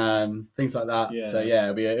gigs, things like that. Yeah. So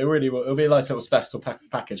yeah, it'll be a nice little special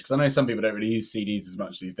package, because I know some people don't really use CDs as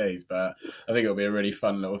much these days, but I think it'll be a really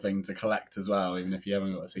fun little thing to collect as well, even if you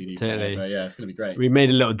haven't got a CD player. But yeah, it's going to be great. We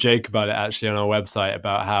made a little joke about it actually on our website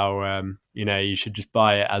about how you know, you should just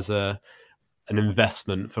buy it as an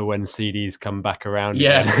investment for when CDs come back around.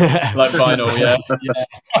 Yeah, like vinyl. Yeah.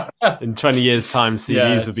 In 20 years' time,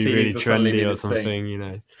 CDs would be really trendy or something. Thing. You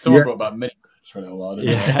know, someone brought about mini for a little while.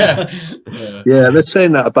 Didn't Yeah, they're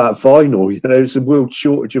saying that about vinyl. You know, there's a world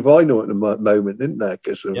shortage of vinyl at the moment, isn't there?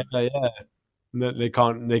 No, they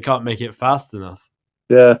can't make it fast enough.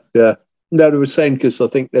 Yeah. No, they were saying, because I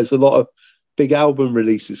think there's a lot of big album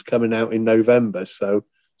releases coming out in November, so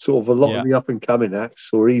sort of a lot of the up and coming acts,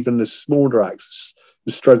 or even the smaller acts,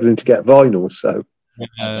 are struggling to get vinyl. So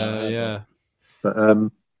but,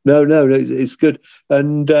 no, it's good.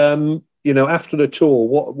 And you know, after the tour,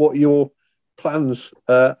 what are your plans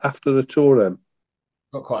after the tour then?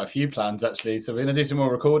 Got quite a few plans actually. So we're going to do some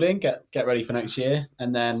more recording, get ready for next year,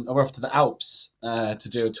 and then we're off to the Alps to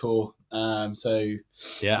do a tour. Across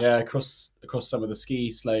some of the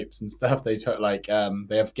ski slopes and stuff. They put like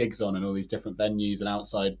they have gigs on in all these different venues and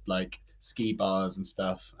outside like ski bars and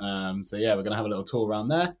stuff. So yeah, we're gonna have a little tour around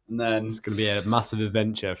there, and then it's gonna be a massive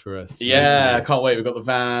adventure for us. Yeah, I can't wait. We've got the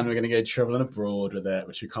van. We're gonna go traveling abroad with it,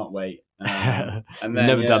 which we can't wait. And then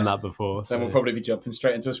never done that before. Then we'll probably be jumping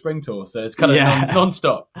straight into a spring tour. So it's kind of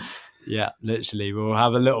non-stop. Yeah, literally. We'll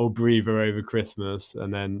have a little breather over Christmas,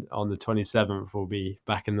 and then on the 27th, we'll be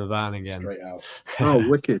back in the van again. Straight out. Oh,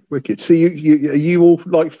 wicked. So are you all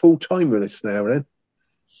like full time with us now then?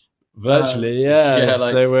 Virtually, yeah.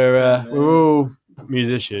 So we're all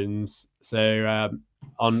musicians. So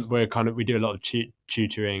we do a lot of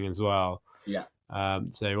tutoring as well. Yeah.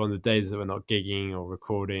 So on the days that we're not gigging or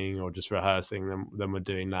recording or just rehearsing, then we're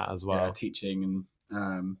doing that as well. Yeah, teaching and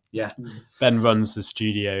Ben runs the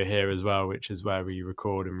studio here as well, which is where we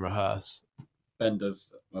record and rehearse. Ben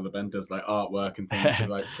does like artwork and things for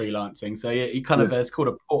like freelancing. So yeah, he kind of it's called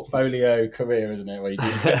a portfolio career, isn't it? Where you do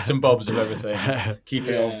bits and bobs of everything, keep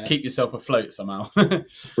yourself afloat somehow.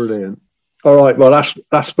 Brilliant. All right, well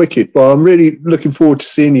that's wicked. Well, I'm really looking forward to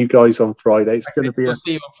seeing you guys on Friday. It's going to be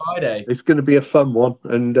see you on Friday. It's going to be a fun one,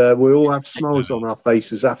 and we'll all have smiles on our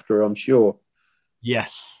faces after, I'm sure.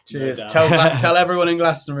 Yes. Cheers. No tell everyone in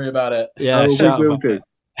Glastonbury about it. Yeah, we will do.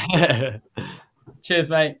 Cheers,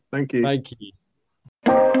 mate. Thank you. Thank you.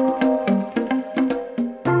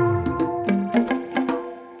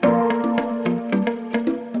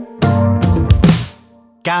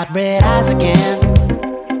 Got red eyes again.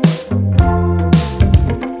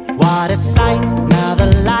 What a sight. Now the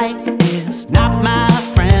light is not my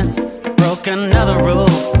friend. Broke another rule.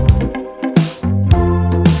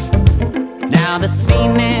 Now the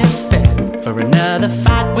scene is set for another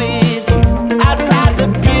fight with you. Outside the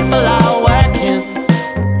people are working.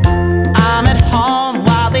 I'm at home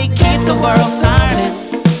while they keep the world turning.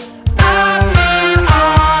 I've been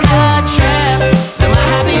on a trip to my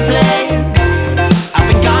happy place. I've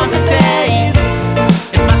been gone for days.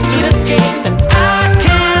 It's my sweet escape, and I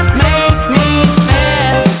can't make me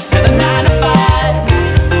fair to the 9 to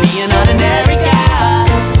 5. Be an ordinary guy,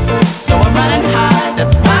 so I'm running hard.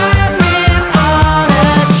 That's why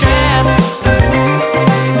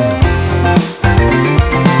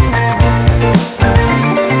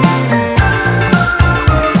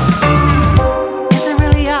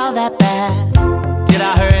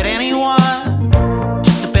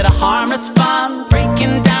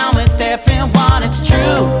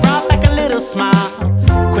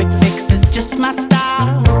just my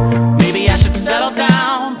style. Maybe I should settle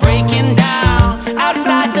down, breaking down.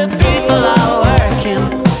 Outside the people are working.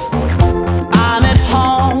 I'm at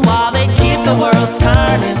home while they keep the world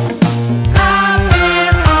turning. I've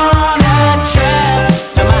been on a trip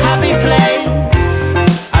to my happy place.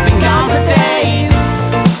 I've been gone for days.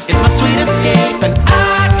 It's my sweet escape, and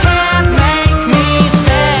I can't make me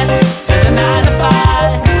fit to the 9 to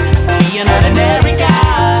 5. Be an ordinary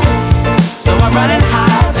guy, so I'm running high.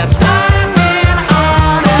 That's why I've been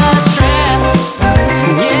on a trip.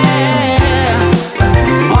 Yeah.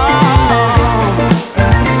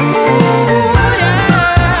 Ooh, yeah.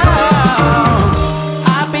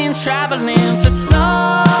 I've been traveling for so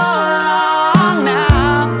long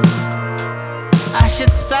now. I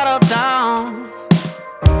should settle down.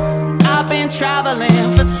 I've been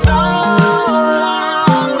traveling for so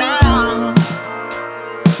long now.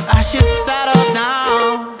 I should settle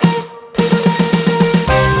down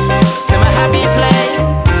to my happy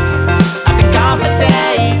place. I've been gone for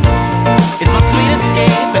days. It's my sweet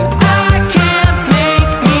escape, and I can't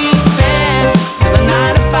make me fit to the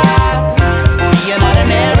 9 to 5. Be an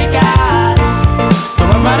ordinary guy, so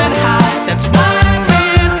I'm running high. That's why I've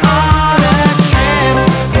been on a trip.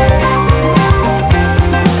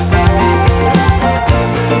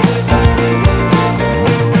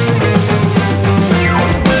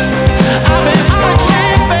 I've been on a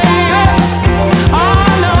trip, baby. Oh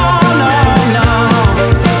no, no,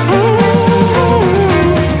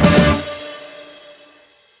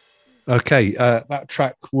 no. Okay, that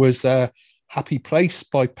track was Happy Place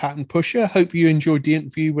by Pat and Pusher. Hope you enjoyed the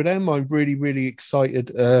interview with them. I'm really, really excited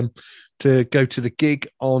to go to the gig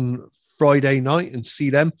on Friday night and see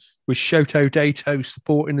them with Shoto Dato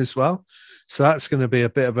supporting as well. So that's going to be a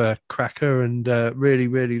bit of a cracker, and really,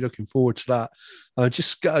 really looking forward to that. I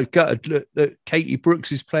just got look that Katey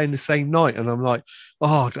Brooks is playing the same night, and I'm like,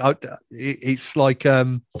 it's like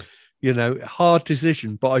hard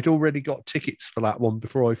decision. But I'd already got tickets for that one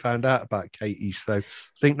before I found out about Katey, so I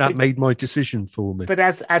think that made my decision for me. But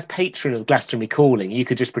as patron of Glastonbury Calling, you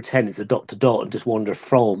could just pretend it's a dot to dot and just wander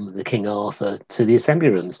from the King Arthur to the Assembly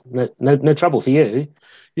Rooms. No trouble for you.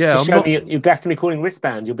 Yeah, just show me your Glastonbury Calling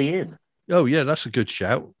wristband, you'll be in. Oh yeah, that's a good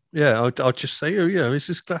shout. Yeah, I'll just say, is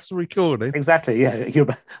this Glastonbury Calling? Exactly. Yeah, you're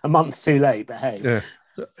a month too late, but hey. Yeah.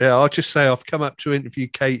 I'll just say I've come up to interview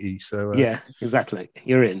Katey. So yeah, exactly.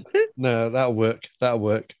 You're in. No, that'll work.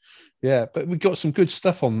 Yeah, but we got some good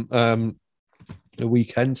stuff on the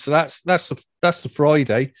weekend. So that's the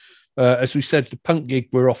Friday. As we said, the punk gig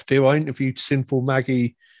we're off to. I interviewed Sinful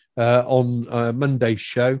Maggie on Monday's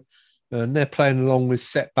show, and they're playing along with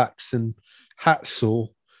Setbacks and Hatsaw.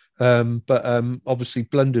 But obviously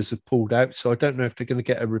Blunders have pulled out, so I don't know if they're going to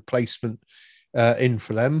get a replacement in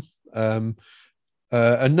for them.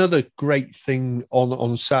 Another great thing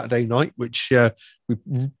on Saturday night, which we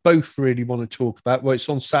both really want to talk about. Well, it's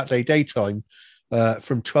on Saturday daytime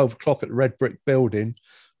from 12 o'clock at the Red Brick Building,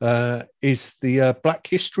 is the Black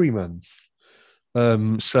History Month. They're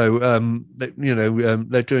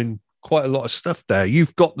doing quite a lot of stuff there.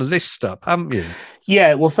 You've got the list up, haven't you?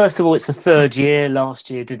 Yeah, well, first of all, it's the third year.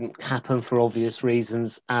 Last year didn't happen for obvious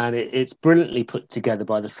reasons, and it's brilliantly put together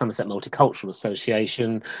by the Somerset Multicultural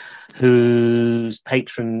Association, whose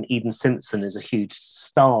patron Eden Simpson is a huge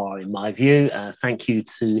star in my view. Thank you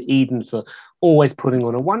to Eden for always putting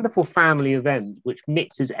on a wonderful family event which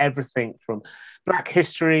mixes everything from Black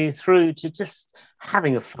history through to just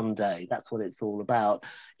having a fun day. That's what it's all about.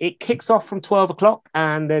 It kicks off from 12 o'clock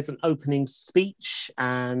and there's an opening speech,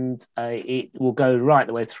 and it will go right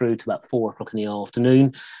the way through to about 4 o'clock in the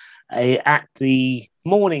afternoon. At the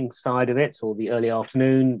morning side of it, or the early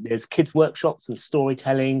afternoon, there's kids' workshops and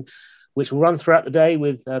storytelling, which will run throughout the day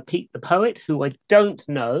with Pete the Poet, who I don't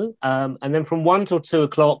know. And then from 1 till 2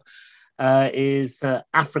 o'clock is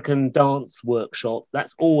African dance workshop.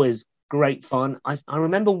 That's always great fun. I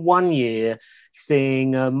remember one year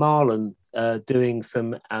seeing Marlon doing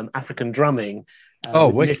some African drumming.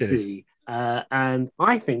 Wicked. And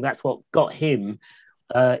I think that's what got him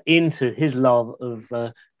into his love of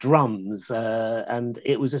drums, and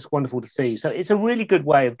it was just wonderful to see. So it's a really good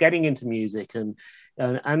way of getting into music and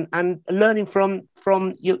learning from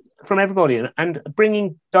everybody, and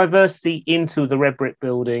bringing diversity into the Red Brick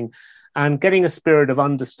Building and getting a spirit of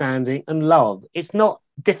understanding and love. It's not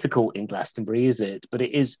difficult in Glastonbury, is it? But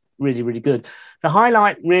it is really, really good. The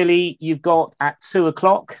highlight really you've got at 2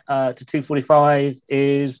 o'clock to 2:45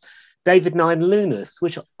 is David Nine Lunas,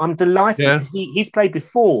 which I'm delighted. Yeah. He's played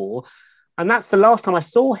before, and that's the last time I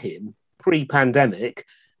saw him pre-pandemic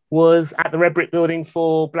was at the Red Brick Building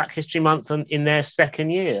for Black History Month and in their second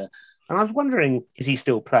year. And I was wondering, is he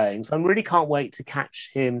still playing? So I really can't wait to catch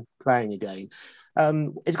him playing again.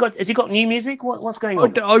 Has he got new music? What's going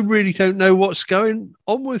on? I really don't know what's going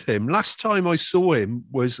on with him. Last time I saw him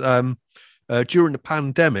was during the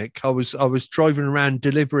pandemic. I was driving around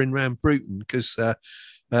delivering around Bruton because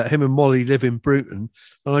him and Molly live in Bruton,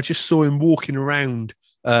 and I just saw him walking around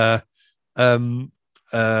one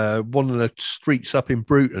of the streets up in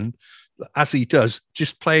Bruton, as he does,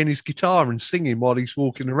 just playing his guitar and singing while he's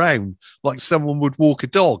walking around, like someone would walk a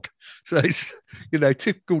dog. So it's,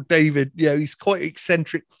 typical David. He's quite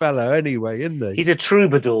eccentric fellow anyway, isn't he? He's a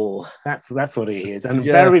troubadour. That's what he is, and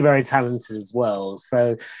very, very talented as well.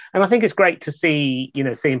 So, and I think it's great to see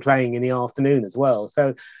him playing in the afternoon as well.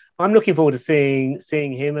 So, I'm looking forward to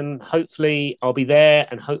seeing him, and hopefully I'll be there,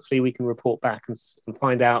 and hopefully we can report back and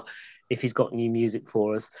find out if he's got new music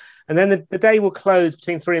for us. And then the day will close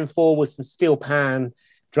between 3 and 4 with some steel pan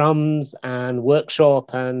drums and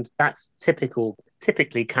workshop, and that's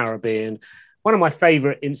typically Caribbean. One of my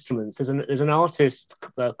favourite instruments. There's an artist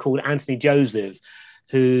called Anthony Joseph,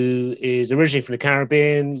 who is originally from the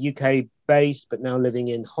Caribbean, UK based, but now living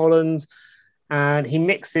in Holland. And he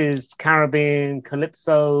mixes Caribbean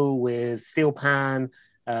calypso with steel pan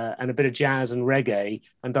and a bit of jazz and reggae,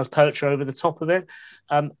 and does poetry over the top of it.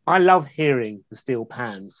 I love hearing the steel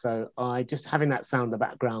pan, so having that sound in the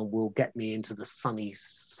background will get me into the sunny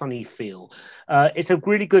feel. It's a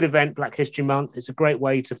really good event, Black History Month. It's a great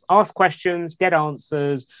way to ask questions, get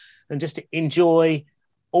answers, and just to enjoy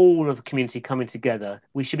all of the community coming together.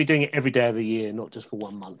 We should be doing it every day of the year, not just for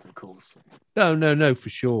 1 month, of course. No, for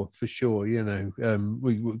sure.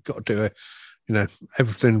 We've got to do it.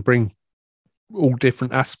 Everything, bring all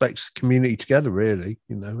different aspects of community together, really.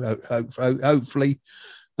 Hopefully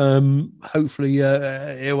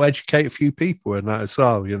it'll educate a few people in that as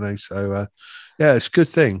well. So it's a good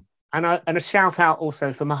thing. And a shout out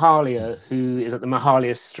also for Mahalia, who is at the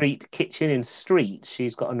Mahalia Street Kitchen in Street.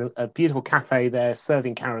 She's got a beautiful cafe there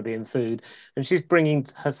serving Caribbean food, and she's bringing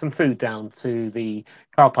some food down to the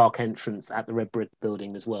car park entrance at the Red Brick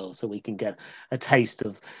Building as well, so we can get a taste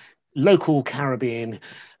of local Caribbean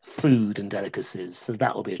food and delicacies. So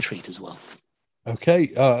that will be a treat as well.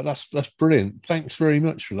 Okay, that's brilliant. Thanks very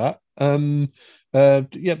much for that.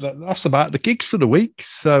 That's about the gigs for the week.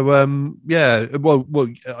 So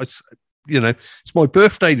it's my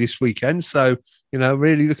birthday this weekend, so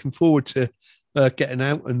really looking forward to getting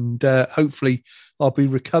out, and hopefully I'll be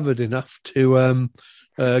recovered enough to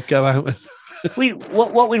go out and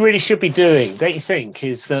what we really should be doing, don't you think,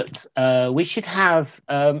 is that we should have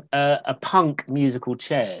a punk musical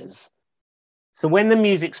chairs. So when the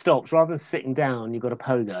music stops, rather than sitting down, you've got a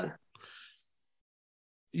pogo.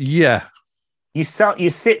 Yeah. You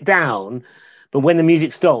sit down, but when the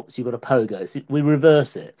music stops, you've got a pogo. So we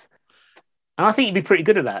reverse it. And I think you'd be pretty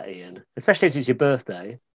good at that, Ian, especially as it's your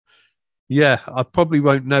birthday. Yeah, I probably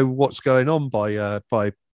won't know what's going on by the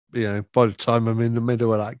time I'm in the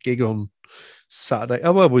middle of that gig on Saturday.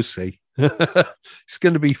 Oh, well, we'll see. It's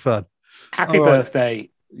going to be fun. Happy birthday.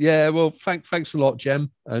 Yeah, well, thanks a lot, Jem.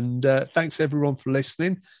 And thanks, everyone, for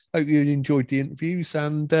listening. Hope you enjoyed the interviews,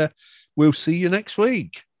 and we'll see you next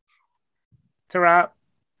week. Ta-ra.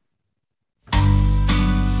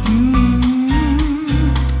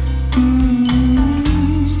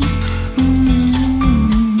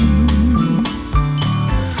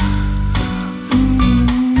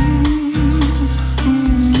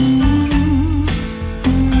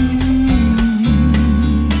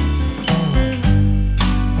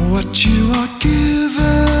 What you are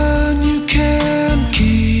given, you can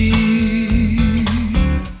keep.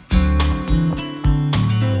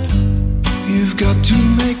 You've got to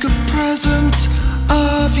make a present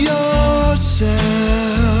of yourself.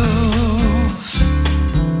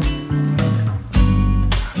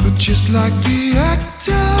 But just like the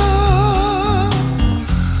actor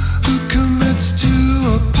who commits to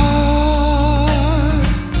a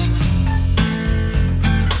part,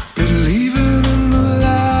 believing in the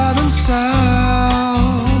light and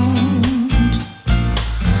sound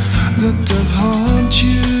that doth haunt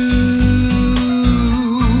you.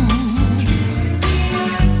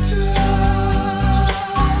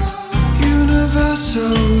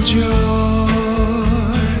 Universal joy,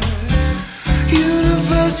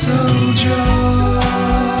 universal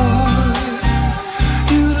joy.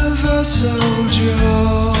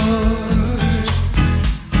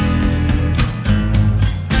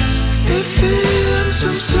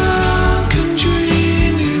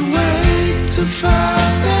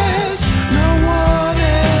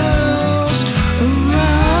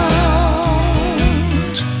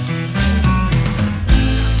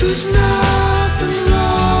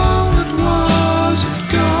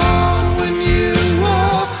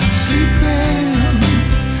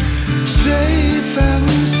 safe and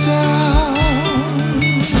sound.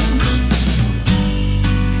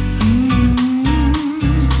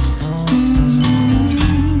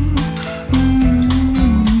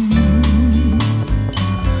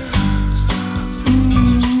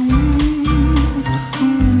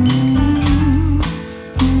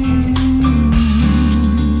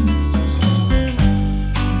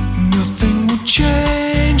 Nothing will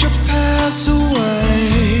change or pass away.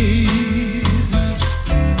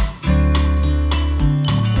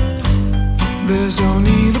 There's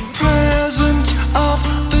only the present.